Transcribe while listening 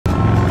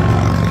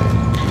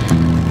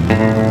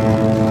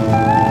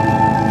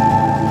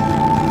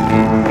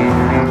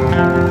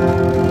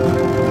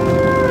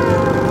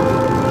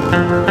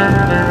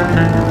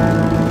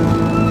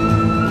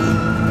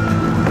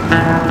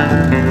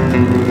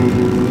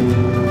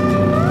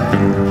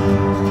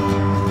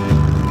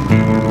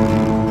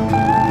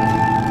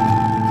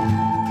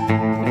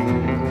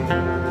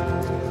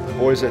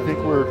boys. I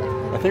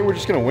think we're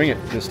just gonna wing it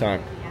this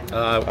time.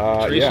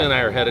 Teresa and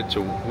I are headed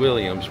to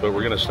Williams, but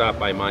we're gonna stop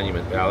by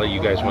Monument Valley.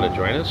 You guys want to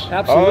join us?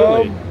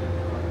 Absolutely.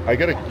 I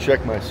gotta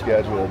check my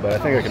schedule, but I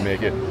think I can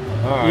make it.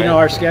 You know,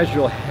 our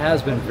schedule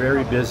has been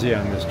very busy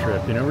on this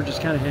trip. You know, we're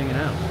just kind of hanging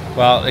out.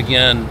 Well,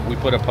 again, we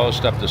put a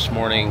post up this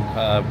morning.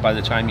 By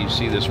the time you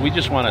see this, we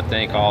just want to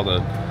thank all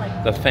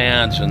the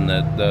fans and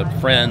the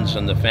friends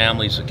and the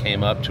families that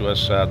came up to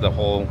us the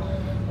whole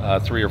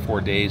 3 or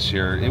 4 days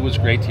here. It was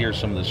great to hear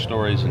some of the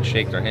stories and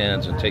shake their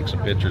hands and take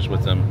some pictures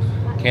with them.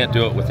 Can't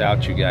do it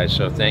without you guys,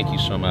 so thank you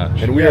so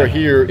much. And we are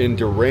here in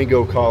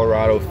Durango,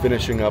 Colorado,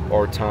 finishing up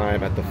our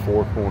time at the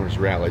Four Corners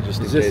Rally,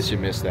 just in case you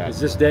missed that. Is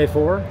this day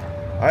 4?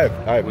 I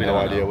have no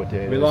idea what day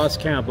it is. We lost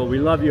count, but we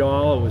love you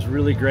all. It was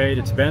really great.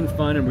 It's been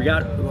fun, and we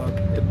got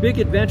a big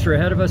adventure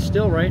ahead of us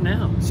still right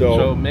now.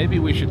 So maybe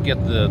we should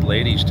get the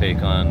ladies'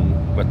 take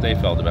on what they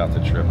felt about the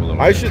trip a little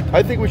bit.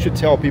 I think we should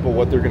tell people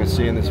what they're going to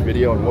see in this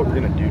video and what we're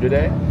going to do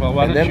today. Well,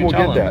 why don't you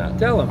tell them that?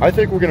 Tell them. I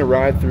think we're going to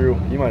ride through,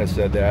 you might have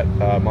said that,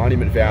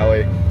 Monument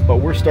Valley, but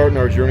we're starting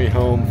our journey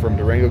home from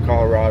Durango,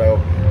 Colorado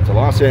to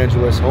Los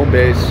Angeles, home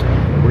base.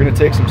 We're going to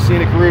take some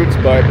scenic routes,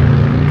 but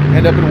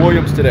end up in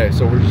Williams today,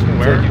 so we're just going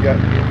to take you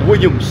guys.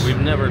 Williams.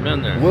 We've never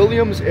been there.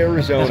 Williams,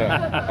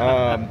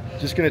 Arizona.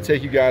 Just going to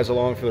take you guys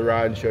along for the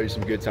ride and show you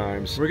some good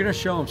times. We're going to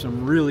show them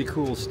some really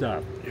cool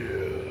stuff.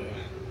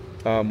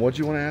 What do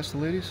you want to ask the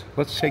ladies?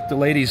 Let's take the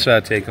ladies'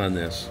 take on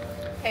this.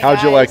 Hey How'd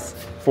guys. you like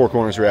Four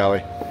Corners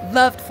Rally?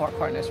 Loved Four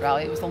Corners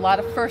Rally. It was a lot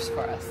of firsts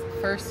for us.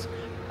 First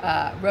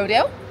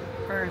rodeo.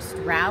 First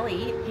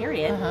rally,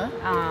 period.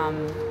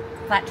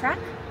 Flat track,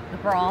 the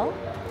brawl.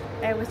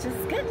 It was just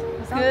good. It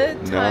was Good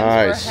times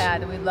Nice. were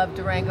had. And we loved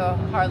Durango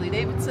Harley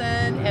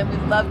Davidson, and we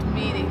loved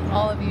meeting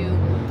all of you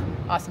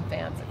awesome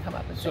fans that come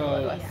up and say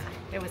hello to us.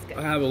 Yeah, it was good.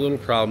 I have a little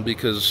problem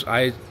because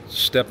I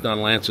stepped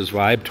on Lance's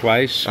vibe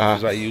twice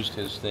because I used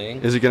his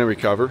thing. Is it going to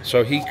recover?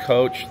 So he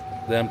coached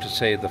them to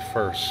say the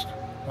first.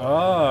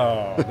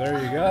 Oh,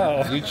 there you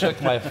go. You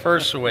took my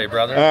first away,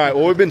 brother. All right,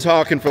 well, we've been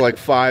talking for like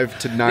 5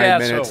 to 9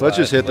 minutes. so Let's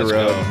just hit the let's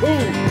road.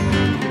 go.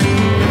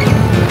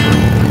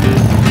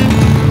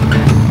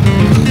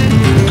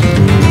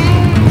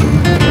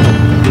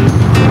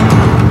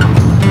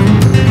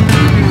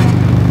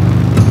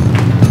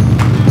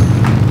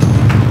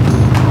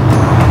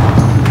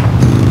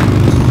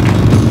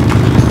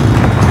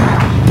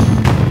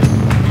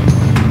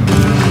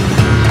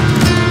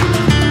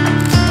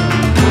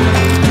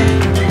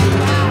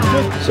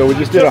 So we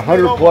just did a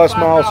 100+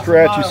 mile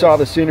stretch. You saw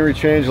the scenery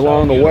change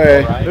along the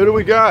way. Who do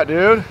we got,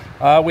 dude?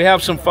 We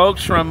have some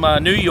folks from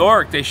New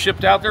York. They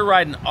shipped out. They're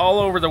riding all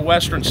over the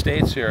western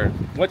states here.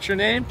 What's your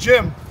name?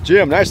 Jim.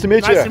 Jim, nice to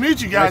meet you. Nice to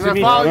meet you guys. Nice to I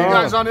meet follow you. you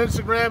guys on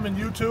Instagram and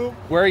YouTube.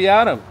 Where are you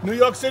out of? New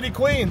York City,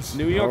 Queens.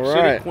 New York All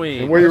City, right.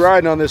 Queens. And where you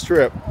riding on this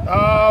trip?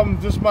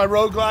 This is my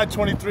Road Glide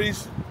 23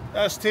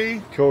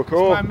 ST. Cool,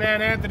 cool. My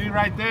man Anthony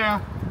right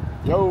there.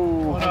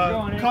 Yo.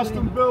 On a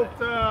custom built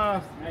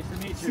Nice to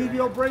meet you.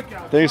 CVO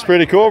breakout. Thing's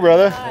pretty cool,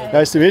 brother.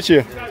 Nice to meet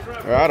you.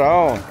 Right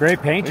on.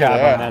 Great paint Look at job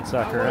that. on that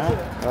sucker,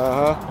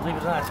 huh?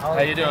 How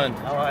you doing?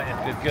 How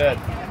are you? Good,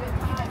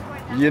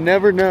 good. You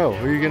never know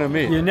who you're going to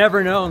meet. You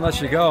never know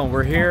unless you go. And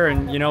we're here,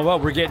 and you know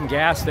what? We're getting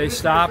gas. They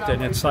stopped,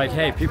 and it's like,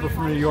 hey, people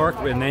from New York,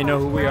 and they know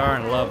who we are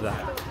and love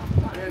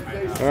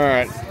that. All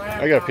right.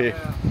 I got to pee.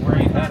 Where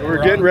are you headed?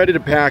 We're getting ready to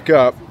pack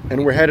up,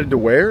 and we're headed to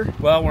where?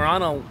 Well, we're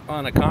on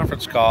a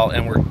conference call,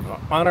 and we're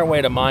on our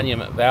way to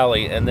Monument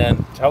Valley. And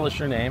then tell us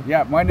your name.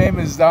 Yeah, my name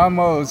is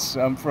Damos.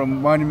 I'm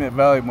from Monument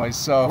Valley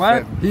myself.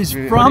 What? He's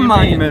from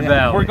Monument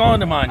Valley. We're going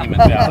to Monument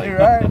Valley.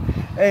 Right?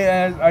 Hey,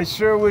 I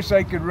sure wish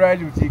I could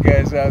ride with you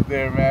guys out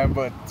there, man.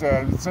 But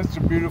it's such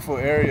a beautiful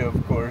area,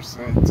 of course.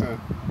 And to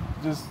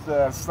just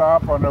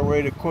stop on our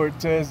way to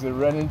Cortez and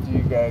run into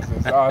you guys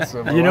is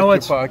awesome. You know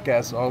what's what's- your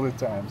podcast all the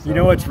time. So. You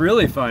know what's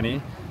really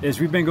funny is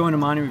we've been going to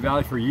Monument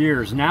Valley for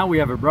years. Now we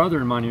have a brother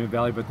in Monument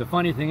Valley, but the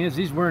funny thing is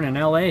he's wearing an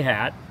LA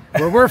hat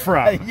where we're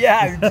from.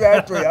 Yeah,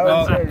 exactly. I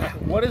was Well, there.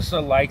 what is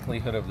the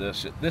likelihood of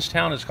this? This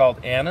town is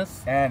called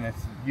Aneth, And it's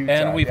Utah.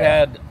 and we've yeah.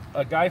 had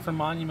a guy from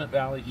Monument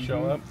Valley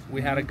show up.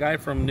 We had a guy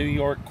from New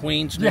York,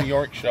 Queens, New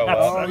York show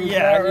Oh, up.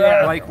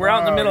 yeah. Like we're out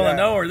in the middle of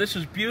yeah. nowhere. This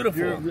is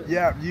beautiful.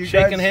 Yeah, you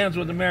Shaking guys, hands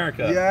with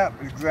America. Yeah,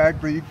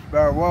 exactly.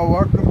 Well,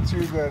 welcome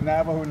to the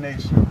Navajo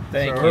Nation.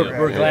 Thank So, you.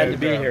 We're glad to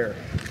be here.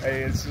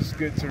 Hey, it's just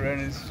good to run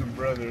into some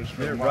brothers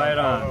from Yeah, right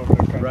all on. over the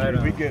country. Right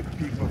on. We get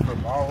people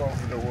from all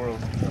over the world.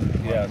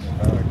 Yes.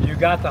 You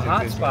got the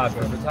hot spot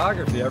for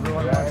photography.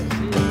 Everyone wants to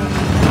see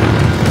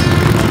it.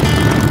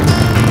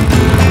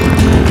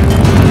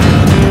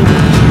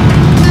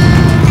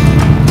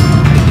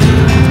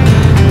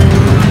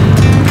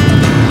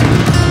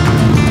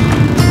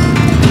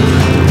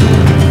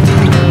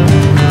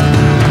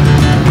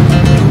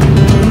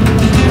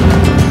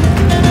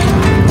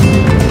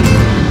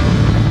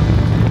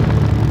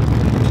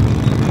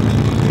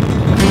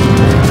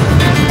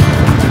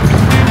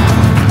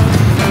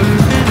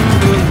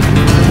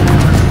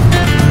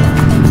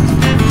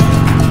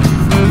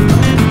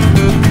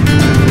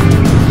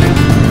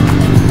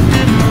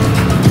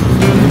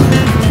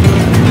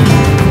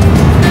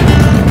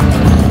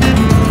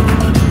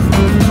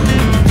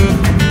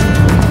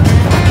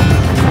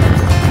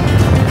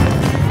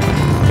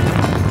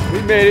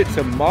 made it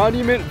to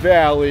Monument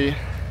Valley.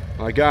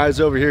 My guy's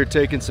over here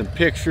taking some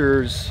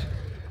pictures.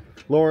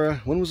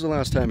 Laura, when was the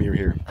last time you were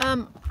here?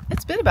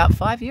 It's been about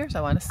 5 years, I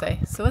want to say.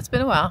 So it's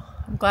been a while.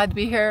 I'm glad to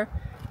be here.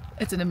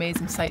 It's an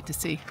amazing sight to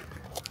see.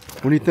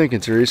 What are you thinking,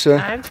 Teresa?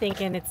 I'm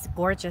thinking it's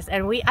gorgeous.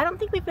 And I don't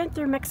think we've been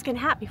through Mexican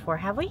Hat before,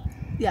 have we?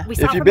 Yeah. We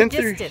saw If it you've from been a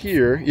through distance.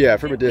 here, yeah,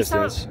 from a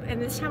distance.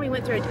 And this time we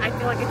went through it, I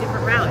feel like a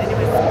different route, and it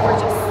was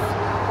gorgeous.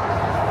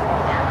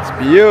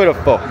 It's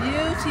beautiful.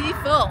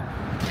 Beautiful.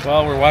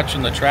 Well, we're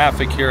watching the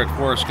traffic here at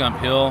Forrest Gump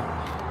Hill.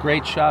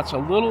 Great shots. A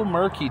little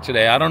murky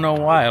today. I don't know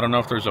why. I don't know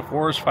if there's a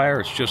forest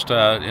fire. It's just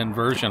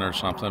inversion or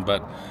something,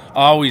 but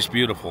always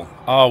beautiful.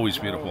 Always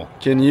beautiful.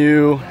 Can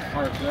you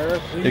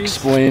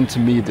explain to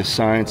me the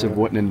science of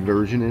what an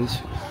inversion is?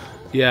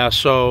 Yeah,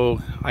 so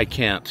I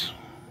can't.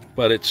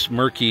 But it's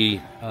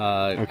murky,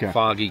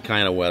 foggy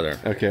kind of weather.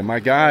 Okay, my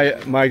guy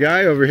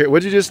over here.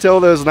 What'd you just tell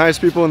those nice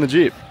people in the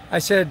Jeep? I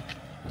said,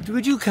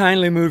 would you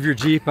kindly move your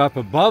Jeep up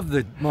above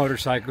the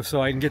motorcycle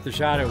so I can get the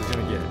shot I was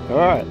going to get? All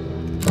right.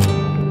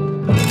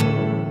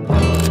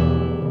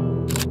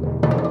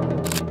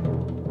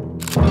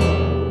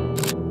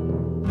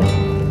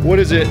 What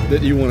is it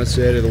that you want to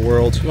say to the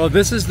world? Well,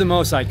 this is the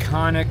most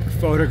iconic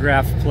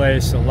photographed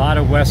place. A lot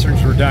of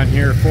Westerns were done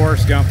here.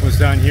 Forrest Gump was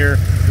done here.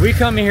 We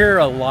come here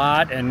a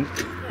lot, and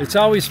it's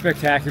always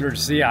spectacular to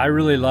see. I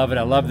really love it.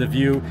 I love the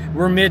view.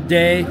 We're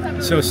midday,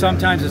 so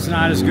sometimes it's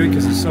not as good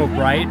because it's so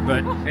bright,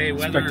 but Hey,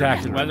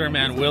 spectacular.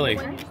 Weatherman Willie,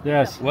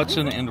 Yes. what's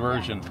an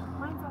inversion?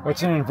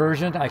 What's an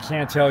inversion? I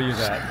can't tell you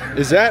that.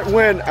 Is that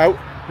when I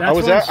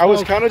was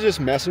smoke- kind of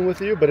just messing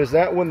with you, but is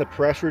that when the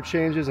pressure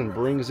changes and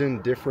brings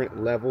in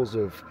different levels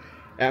of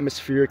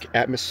atmospheric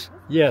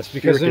Yes,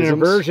 because an Spiritisms?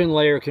 inversion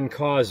layer can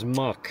cause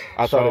muck.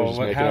 I thought I was So just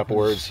what making up happens-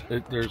 words.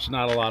 There's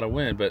not a lot of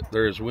wind, but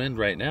there's wind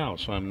right now,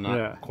 so I'm not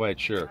Yeah.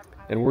 quite sure.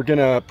 And we're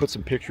gonna put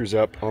some pictures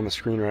up on the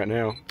screen right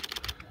now.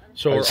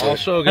 So we're see.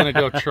 also going to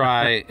go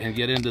try and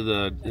get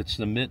into it's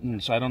the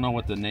Mittens. I don't know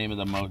what the name of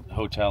the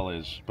hotel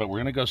is, but we're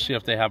going to go see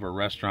if they have a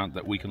restaurant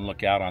that we can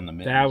look out on the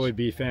Mittens. That would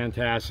be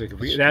fantastic.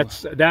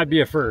 That'd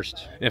be a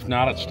first. If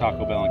not, it's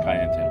Taco Bell and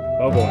Cayenne.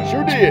 Oh boy.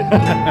 Sure did.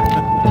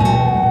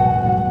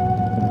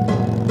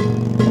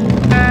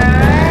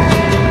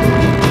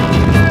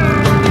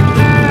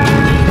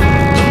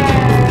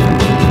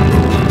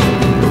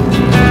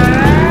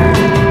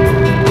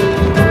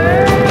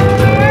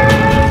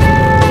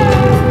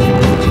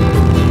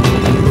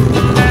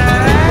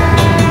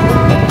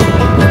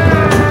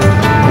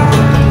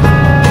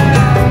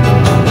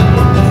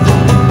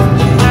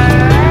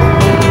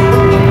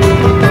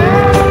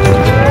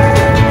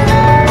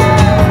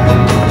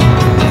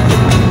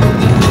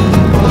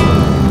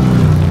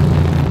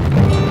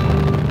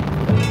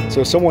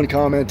 So someone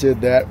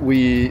commented that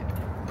we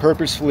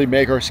purposefully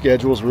make our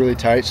schedules really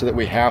tight so that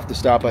we have to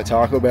stop at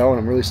Taco Bell, and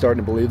I'm really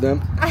starting to believe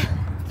them.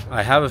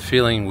 I have a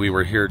feeling we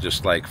were here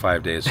just like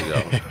 5 days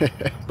ago.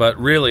 But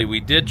really, we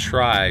did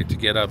try to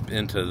get up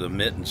into the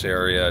Mittens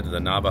area, to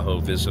the Navajo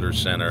Visitor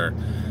Center,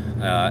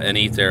 and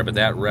eat there, but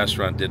that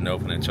restaurant didn't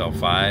open until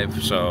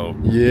 5, so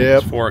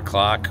Yep. it's 4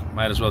 o'clock.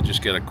 Might as well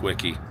just get a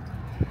quickie.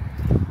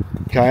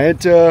 Cayenne.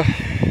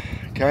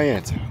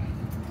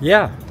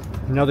 Yeah,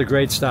 another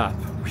great stop.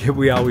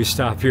 We always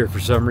stop here for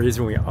some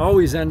reason. We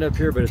always end up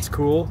here, but it's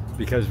cool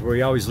because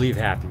we always leave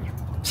happy.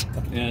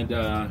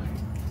 And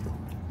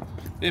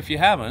if you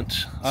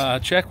haven't,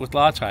 check with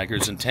Law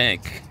Tigers and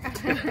Tank.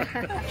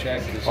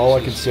 Check. All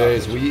I can say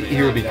is we eat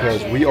here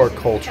because we are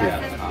cultured.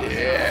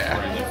 Yeah.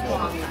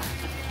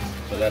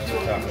 So that's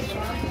a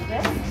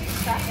tough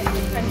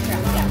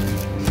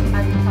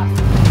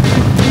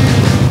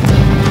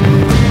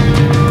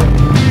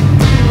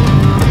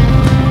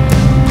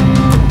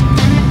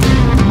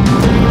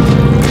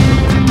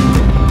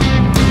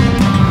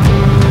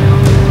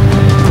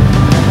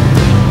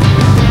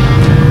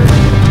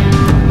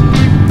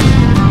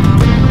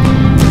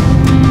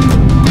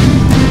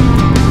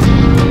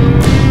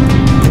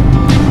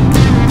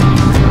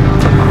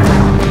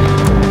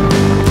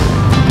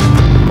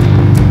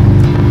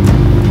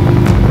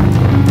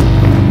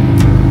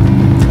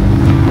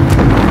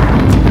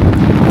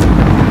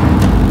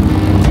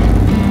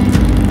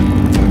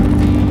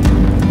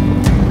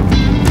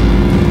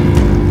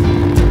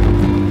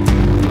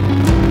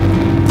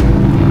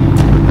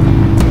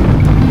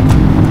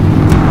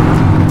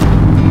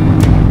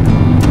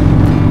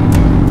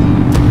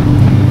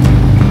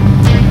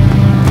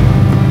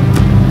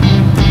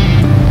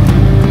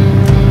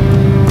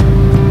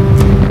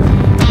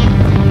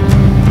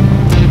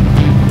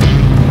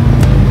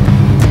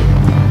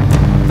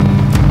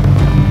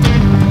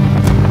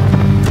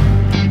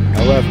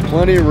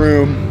Plenty of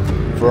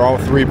room for all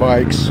 3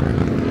 bikes.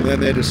 And then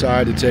they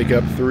decide to take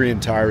up 3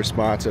 entire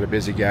spots at a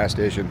busy gas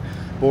station.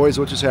 Boys,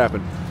 what just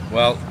happened?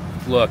 Well,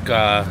 look,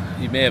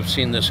 you may have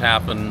seen this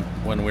happen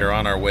when we were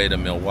on our way to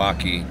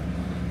Milwaukee.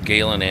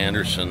 Galen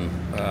Anderson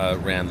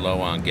ran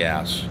low on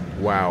gas.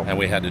 Wow. And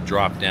we had to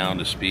drop down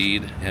to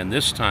speed. And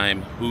this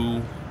time,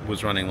 who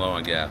was running low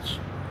on gas?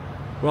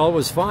 Well, it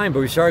was fine,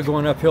 but we started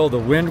going uphill. The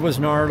wind was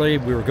gnarly.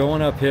 We were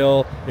going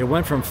uphill. It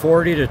went from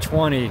 40 to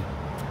 20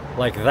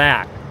 like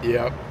that.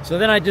 Yep. So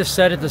then I just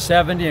set it to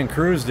 70 and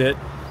cruised it.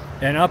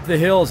 And up the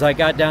hills, I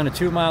got down to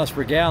 2 miles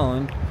per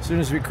gallon. As soon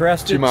as we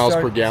crested, 2 miles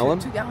per gallon?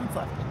 2 gallons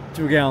left.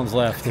 2 gallons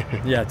left.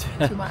 Yeah.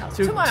 2 miles.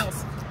 2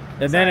 miles.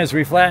 And then as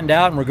we flattened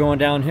out and we're going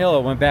downhill,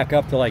 it went back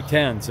up to like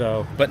 10.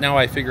 So. But now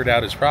I figured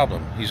out his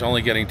problem. He's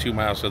only getting 2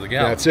 miles to the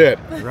gallon. That's it.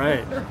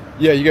 Right.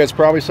 Yeah, you guys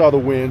probably saw the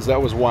winds.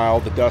 That was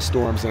wild, the dust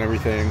storms and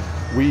everything.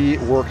 We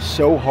worked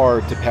so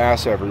hard to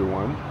pass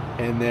everyone.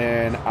 And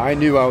then I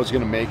knew I was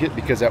going to make it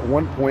because at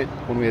one point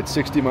when we had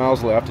 60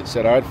 miles left, it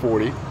said I had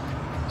 40.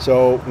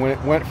 So when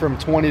it went from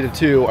 20 to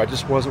 2, I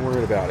just wasn't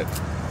worried about it.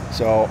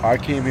 So I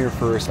came here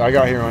first. I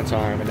got here on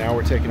time, and now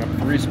we're taking up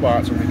 3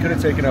 spots. And we could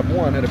have taken up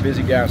 1 at a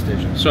busy gas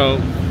station.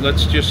 So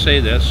let's just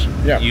say this.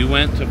 Yeah. You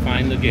went to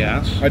find the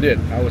gas. I did.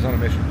 I was on a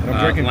mission. And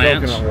I'm drinking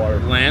coconut water.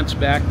 Lance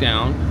backed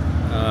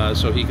down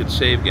so he could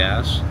save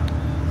gas.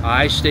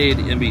 I stayed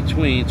in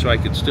between so I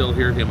could still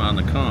hear him on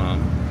the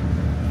comm.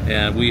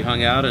 And we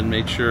hung out and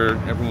made sure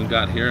everyone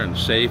got here and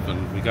safe,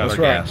 and we got our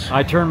gas.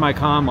 I turned my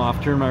comm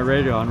off, turned my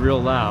radio on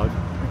real loud.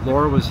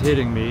 Laura was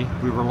hitting me.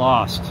 We were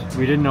lost.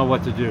 We didn't know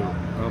what to do.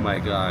 Oh my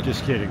God.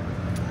 Just kidding.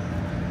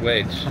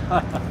 Wait.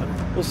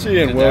 We'll see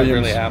you in Did Williams. that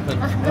really happen?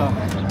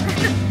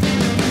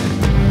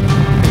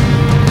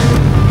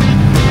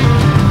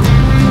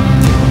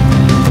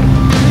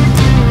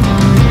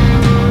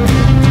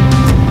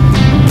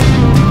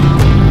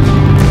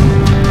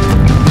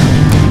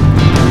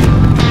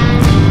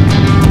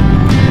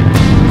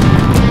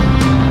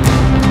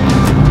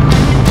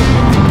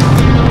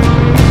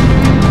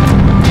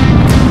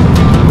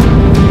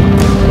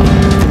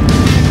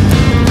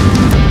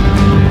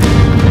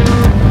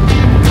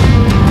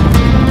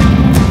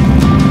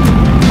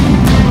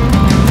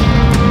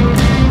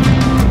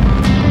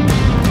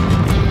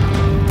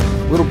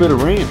 Bit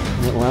of rain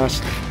in that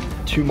last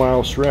 2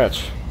 mile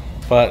stretch,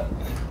 but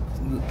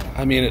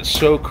I mean, it's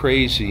so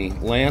crazy.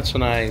 Lance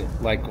and I,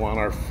 like on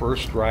our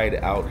first ride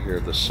out here,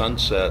 the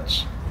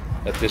sunsets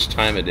at this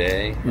time of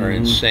day are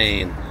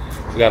insane.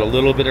 We got a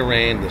little bit of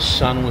rain, the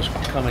sun was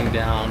coming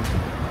down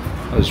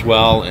as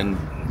well, and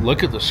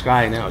look at the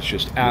sky now. It's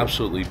just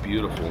absolutely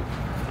beautiful.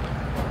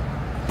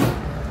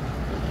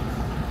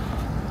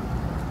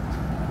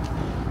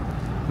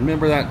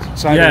 Remember that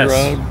side of the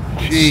road?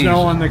 Jeez.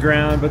 Snow on the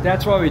ground, but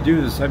that's why we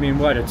do this. I mean,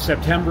 what, it's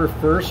September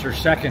 1st or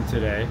 2nd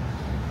today,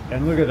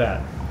 and look at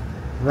that.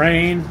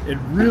 Rain, it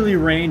really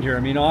rained here. I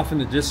mean, off in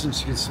the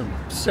distance you get some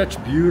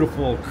such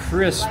beautiful,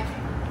 crisp,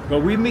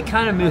 but we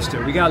kind of missed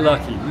it. We got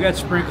lucky. We got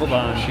sprinkled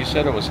on. She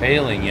said it was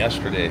hailing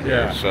yesterday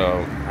here,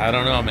 so I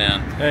don't know, man.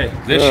 Hey.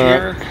 This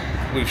year,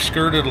 we've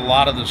skirted a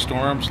lot of the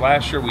storms.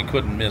 Last year, we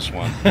couldn't miss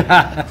one.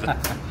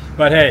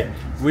 But hey,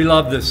 we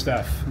love this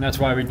stuff, and that's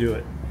why we do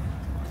it.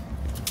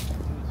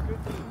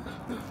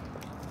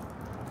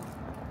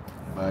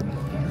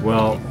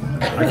 Well,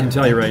 I can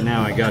tell you right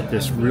now, I got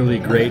this really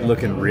great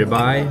looking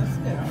ribeye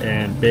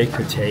and baked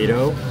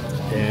potato.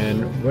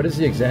 And what is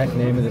the exact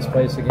name of this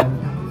place again?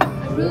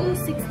 Rue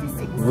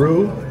 66.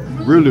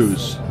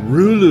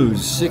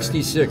 Rulu's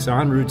 66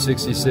 on Route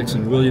 66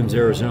 in Williams,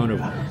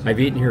 Arizona. I've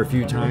eaten here a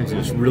few times.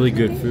 It's really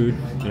good food,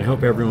 and I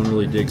hope everyone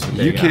really digs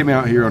the You came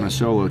out here on a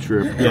solo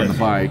trip on the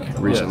bike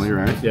recently,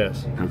 right?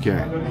 Yes.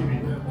 Okay.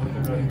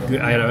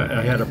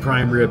 I had a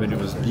prime rib, and it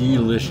was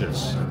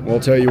delicious. Well,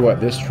 I'll tell you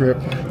what, this trip,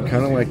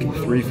 kind of like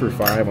 3 for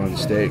 5 on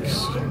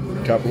steaks.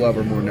 A couple of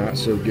them were not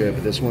so good,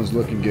 but this one's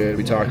looking good.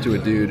 We talked to a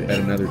dude at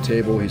another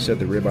table. He said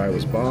the ribeye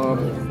was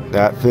bomb.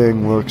 That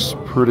thing looks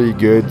pretty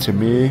good to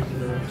me.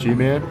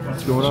 G-Man,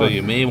 what's going on? So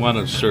you may want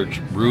to search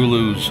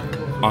Rulu's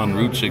on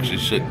Route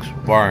 66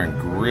 Bar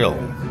and Grill.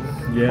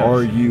 Yeah.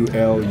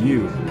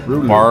 R-U-L-U.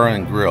 Rulu. Bar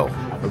and Grill.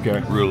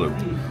 Okay.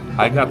 Rulu.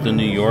 I got the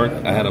New York.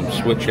 I had them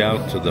switch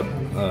out to the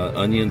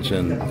onions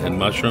and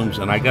mushrooms,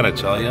 and I got to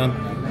tell you,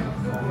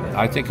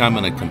 I think I'm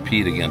going to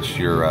compete against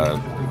your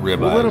ribeyes.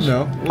 We'll let them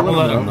know. We'll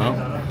let them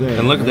know. Yeah.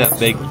 And look at that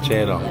baked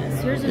potato.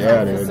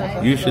 Yeah,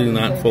 dude. Usually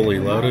not fully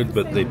loaded,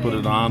 but they put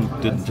it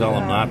on, didn't tell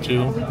them not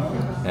to,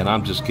 and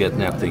I'm just getting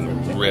that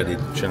thing ready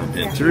to jump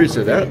in.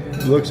 Teresa,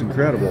 that looks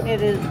incredible.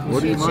 It is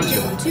What do you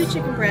want? 2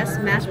 chicken breasts,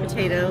 mashed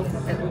potato.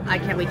 I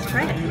can't wait to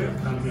try it.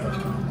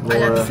 I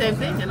got the same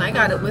thing, and I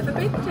got it with a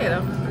baked potato.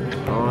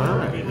 All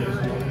right.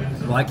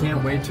 Well, I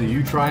can't wait till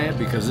you try it,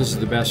 because this is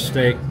the best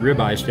steak,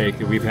 ribeye steak,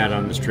 that we've had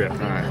on this trip. All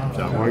right.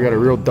 Well, I got a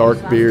real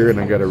dark beer, and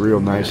I got a real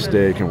nice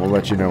steak, and we'll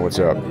let you know what's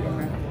up.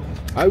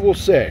 I will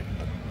say,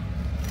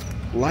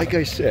 like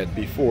I said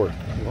before,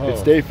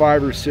 it's day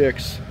 5 or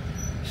 6,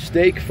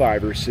 steak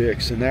 5 or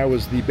 6, and that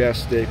was the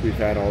best steak we've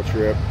had all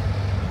trip.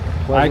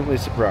 Pleasantly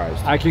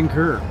surprised. I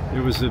concur.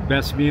 It was the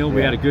best meal.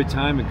 We had a good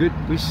time.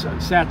 We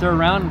sat there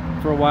around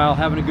for a while,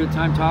 having a good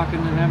time, talking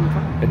and having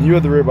fun. And you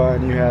had the ribeye,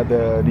 and you had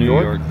the New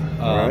York.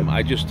 Right.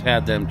 I just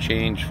had them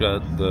change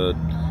the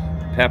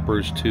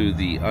peppers to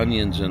the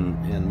onions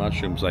and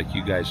mushrooms like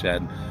you guys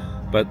had,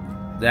 but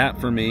that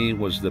for me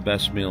was the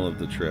best meal of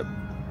the trip.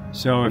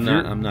 So I'm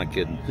not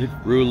kidding.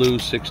 Rulu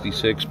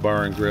 66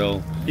 Bar and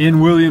Grill in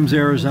Williams,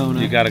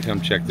 Arizona. You got to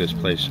come check this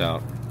place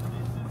out.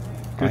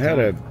 I had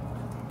a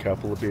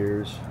couple of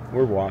beers.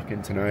 We're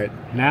walking tonight.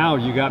 Now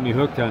you got me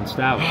hooked on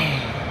stout.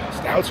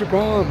 Stouts are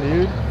bomb,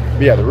 dude.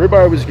 But yeah, the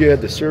ribeye was good.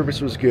 The service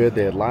was good.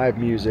 They had live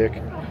music.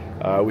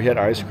 We had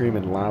ice cream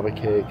and lava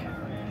cake.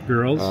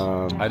 Girls,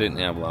 I didn't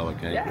have lava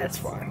cake. Yes,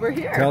 fine. we're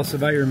here. tell us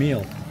about your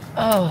meal.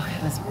 Oh,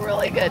 it was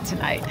really good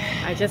tonight.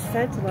 I just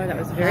said to Laura that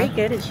was very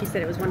good, and she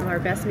said it was one of our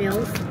best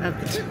meals of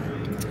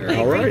the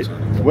All right.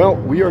 Well,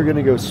 we are going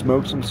to go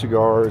smoke some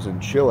cigars and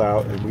chill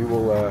out, and we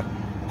will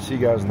see you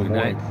guys in the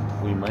morning.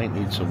 We might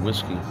need some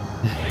whiskey.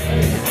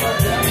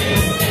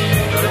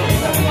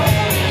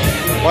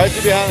 Why is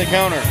he behind the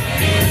counter?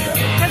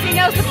 Because he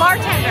knows the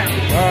bartender.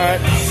 All right.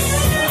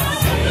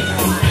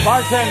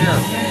 Bartender.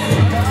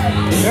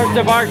 There's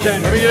the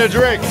bartender. Let me get a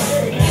drink.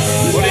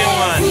 What do you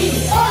want?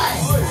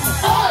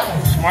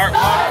 Smart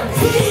water?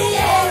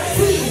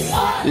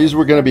 These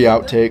were going to be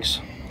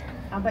outtakes,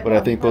 but I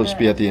think they'll just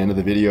be at the end of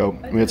the video.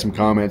 We had some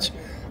comments.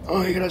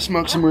 Oh, you got to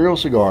smoke some real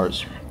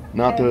cigars.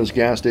 Not those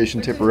gas station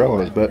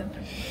Tipperellos, but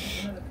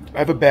I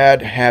have a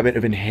bad habit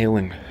of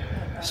inhaling,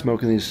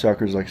 smoking these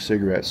suckers like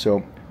cigarettes.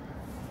 So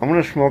I'm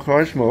going to smoke how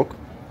I smoke.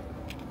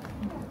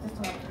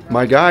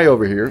 My guy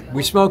over here.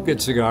 We smoke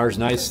good cigars,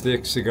 nice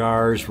thick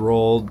cigars,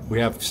 rolled. We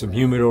have some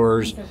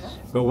humidors.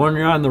 But when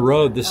you're on the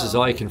road, this is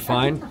all you can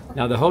find.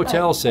 Now, the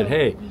hotel said,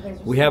 hey,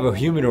 we have a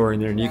humidor in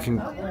there, and you can,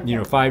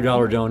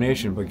 $5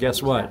 donation. But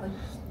guess what?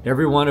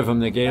 Every one of them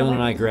that Galen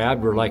and I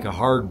grabbed were like a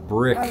hard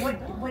brick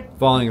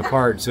falling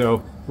apart.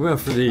 So we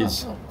went for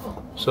these.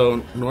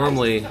 So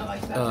normally,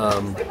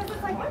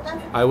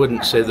 I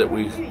wouldn't say that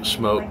we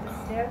smoke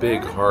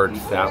big, hard,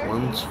 fat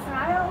ones.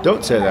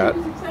 Don't say that.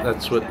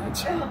 That's what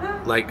it's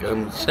like.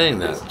 I'm saying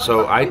that.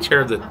 So I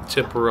tear the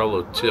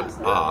Tipperello tip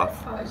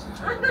off,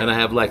 and I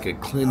have like a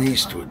Clint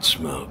Eastwood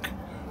smoke.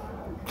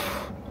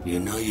 You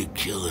know you're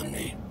killing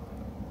me.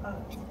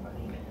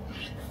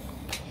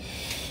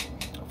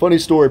 Funny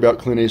story about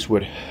Clint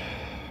Eastwood.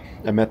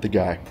 I met the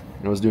guy.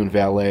 I was doing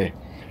valet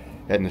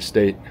at an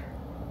estate.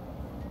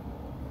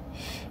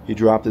 He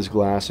dropped his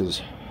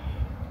glasses.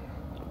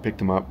 Picked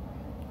them up.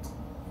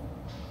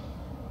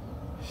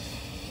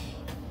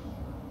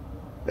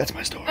 That's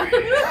my story.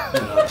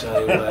 I'll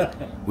tell you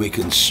what, we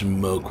can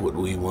smoke what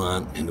we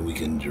want and we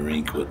can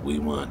drink what we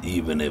want,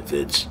 even if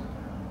it's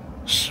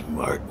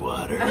smart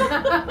water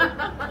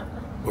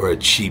or a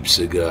cheap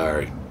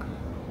cigar.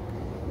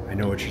 I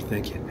know what you're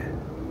thinking.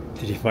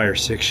 Did he fire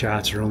 6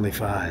 shots or only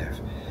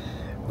 5?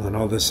 Well, in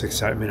all this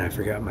excitement, I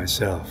forgot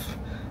myself.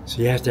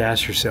 So you have to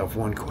ask yourself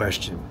one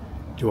question.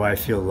 Do I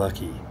feel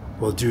lucky?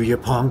 Well, do you,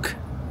 punk?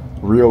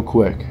 Real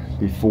quick,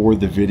 before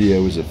the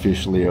video is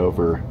officially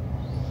over,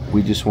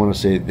 we just want to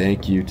say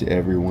thank you to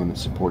everyone that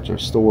supports our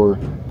store,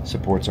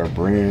 supports our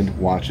brand,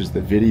 watches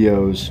the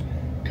videos,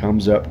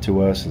 comes up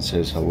to us and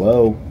says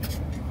hello.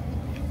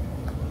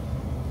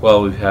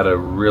 Well, we've had a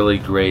really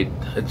great,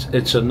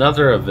 it's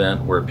another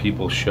event where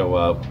people show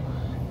up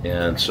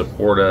and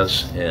support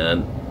us,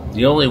 and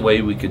the only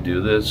way we could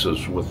do this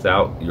is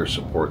without your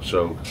support.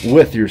 So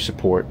with your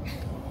support.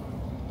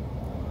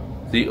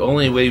 The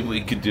only way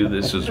we could do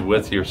this is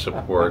with your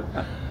support.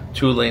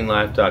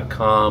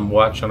 twolanelife.com,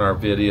 watching our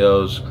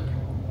videos.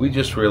 We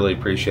just really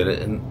appreciate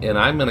it. And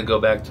I'm going to go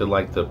back to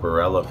like the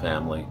Barella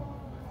family.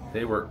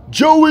 They were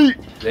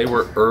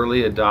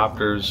early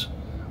adopters.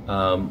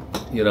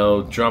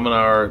 Drum and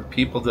R,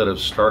 people that have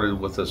started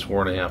with us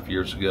 4.5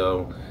 years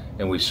ago,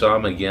 and we saw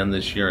them again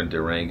this year in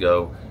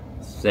Durango.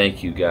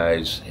 Thank you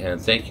guys,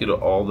 and thank you to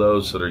all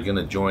those that are going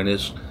to join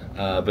us.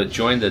 But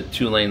join the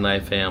 2 Lane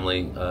Life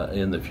family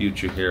in the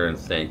future here, and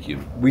thank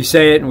you. We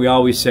say it and we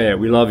always say it.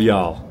 We love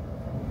y'all.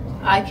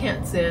 I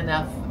can't say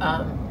enough.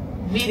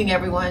 Meeting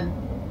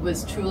everyone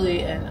was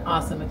truly an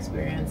awesome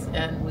experience,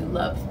 and we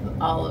love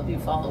all of you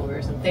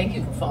followers, and thank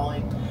you for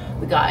following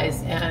the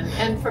guys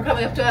and for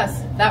coming up to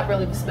us. That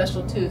really was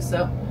special too.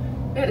 So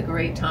we had a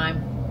great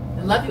time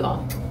and love you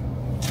all.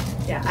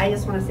 Yeah, I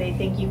just want to say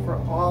thank you for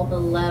all the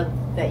love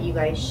that you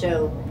guys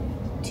show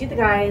to the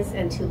guys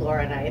and to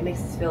Laura and I. It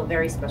makes us feel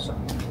very special.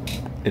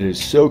 It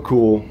is so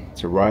cool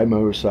to ride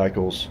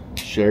motorcycles,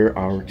 share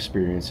our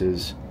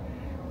experiences,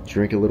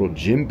 drink a little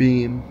Jim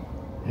Beam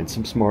and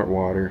some smart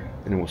water,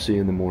 and then we'll see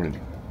you in the morning.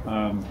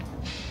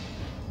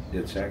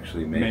 It's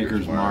actually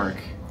Maker's Mark.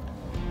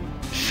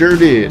 Sure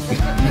did.